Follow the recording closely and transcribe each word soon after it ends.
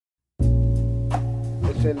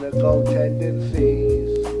cynical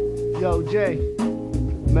tendencies. Yo, Jay,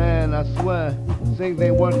 man, I swear, things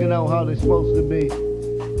ain't working out how they're supposed to be.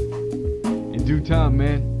 In due time,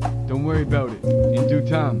 man. Don't worry about it. In due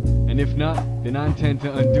time. And if not, then I intend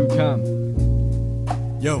to undo time.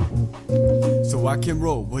 Yo, so I can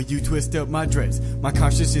roll while you twist up my dreads. My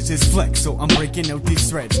consciousness is flex, so I'm breaking out these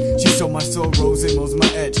threads. She saw my soul rose and mows my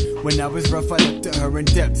edge. When I was rough, I looked at her in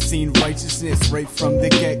depth, seen righteousness right from the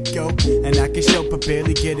get-go. And I can shout but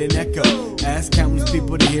barely get an echo. Ask countless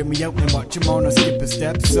people to hear me out and watch them on, I skip a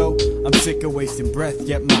step. So I'm sick of wasting breath,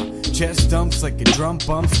 yet my chest dumps like a drum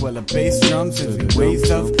bumps while a bass drums in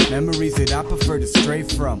waves of memories that I prefer to stray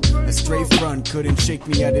from. A stray front couldn't shake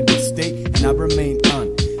me out of this state, and I remain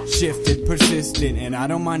unshifted, persistent, and I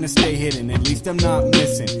don't mind to stay hidden. At least I'm not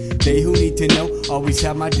missing. They who need to know always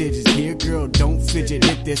have my digits. Here, girl, don't fidget,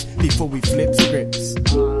 hit this before we flip scripts.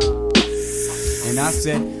 And I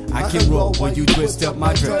said, I can roll while you twist up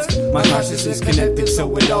my dress. My conscience is connected,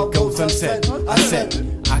 so it all goes unsaid. I said,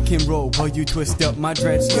 I can roll while you twist up my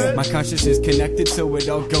dreads. My conscience is connected, so it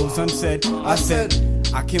all goes unsaid. I said,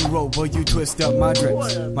 I can roll while you twist up my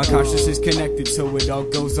dreads. My conscience is connected, so it all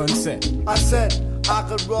goes unsaid. I said, I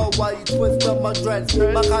can roll while you twist up my dreads.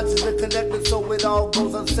 My conscience is connected, so it all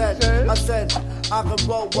goes unsaid. I said, I can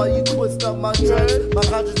roll while you twist up my dreads. My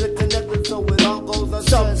conscience is connected, so it all goes unsaid.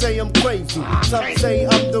 Some say I'm crazy, some say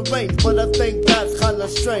I'm deranged, but I think that's kinda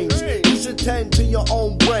strange. You should tend to your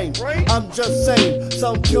own brain. I'm just saying,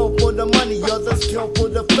 some kill for the money, others kill for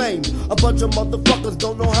the fame. A bunch of motherfuckers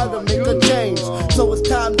don't know how to make a change, so it's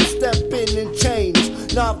time to step in and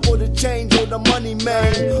change. Not for the change or the money,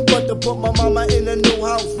 man, but to put my mama in a new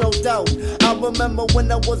house, no doubt. I remember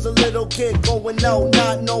when I was a little kid going out,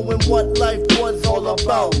 not knowing what life was all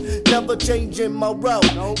about. Never changing my route.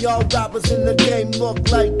 Y'all rappers in the game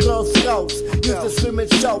look like Girl Scouts. Used to scream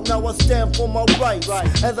and shout, now I stand for my rights.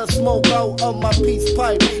 As I smoke out of my peace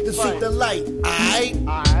pipe to see the light.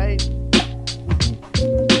 Aight?